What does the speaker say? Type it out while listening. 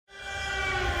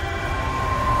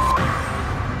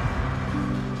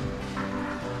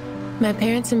My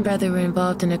parents and brother were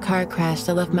involved in a car crash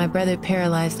that left my brother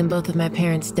paralyzed and both of my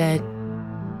parents dead.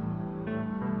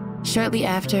 Shortly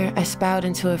after, I spiraled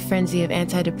into a frenzy of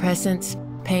antidepressants,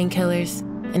 painkillers,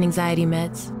 and anxiety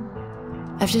meds.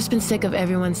 I've just been sick of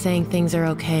everyone saying things are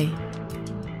okay.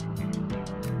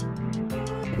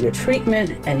 Your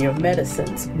treatment and your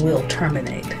medicines will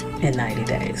terminate in 90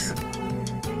 days.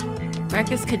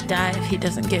 Marcus could die if he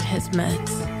doesn't get his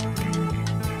meds.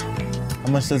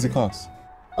 How much does it cost?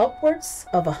 Upwards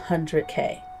of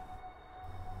 $100K.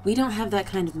 We don't have that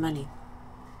kind of money.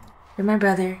 You're my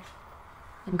brother.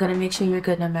 I'm gonna make sure you're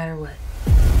good no matter what.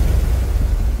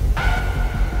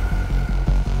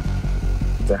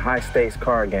 It's a high-stakes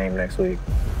card game next week.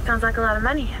 Sounds like a lot of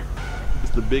money.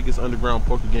 It's the biggest underground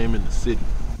poker game in the city.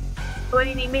 What do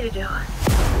you need me to do?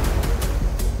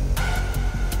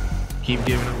 Keep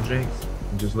giving them drinks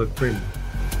and just look pretty.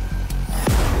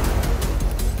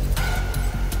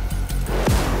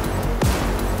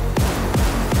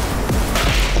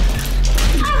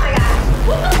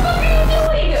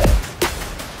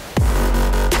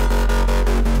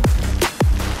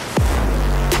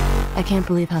 I can't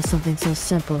believe how something so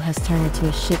simple has turned into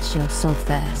a shit show so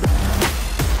fast.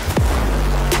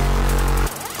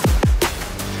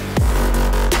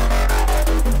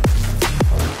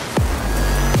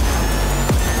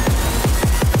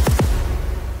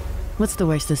 What's the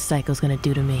worst this cycle's gonna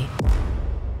do to me?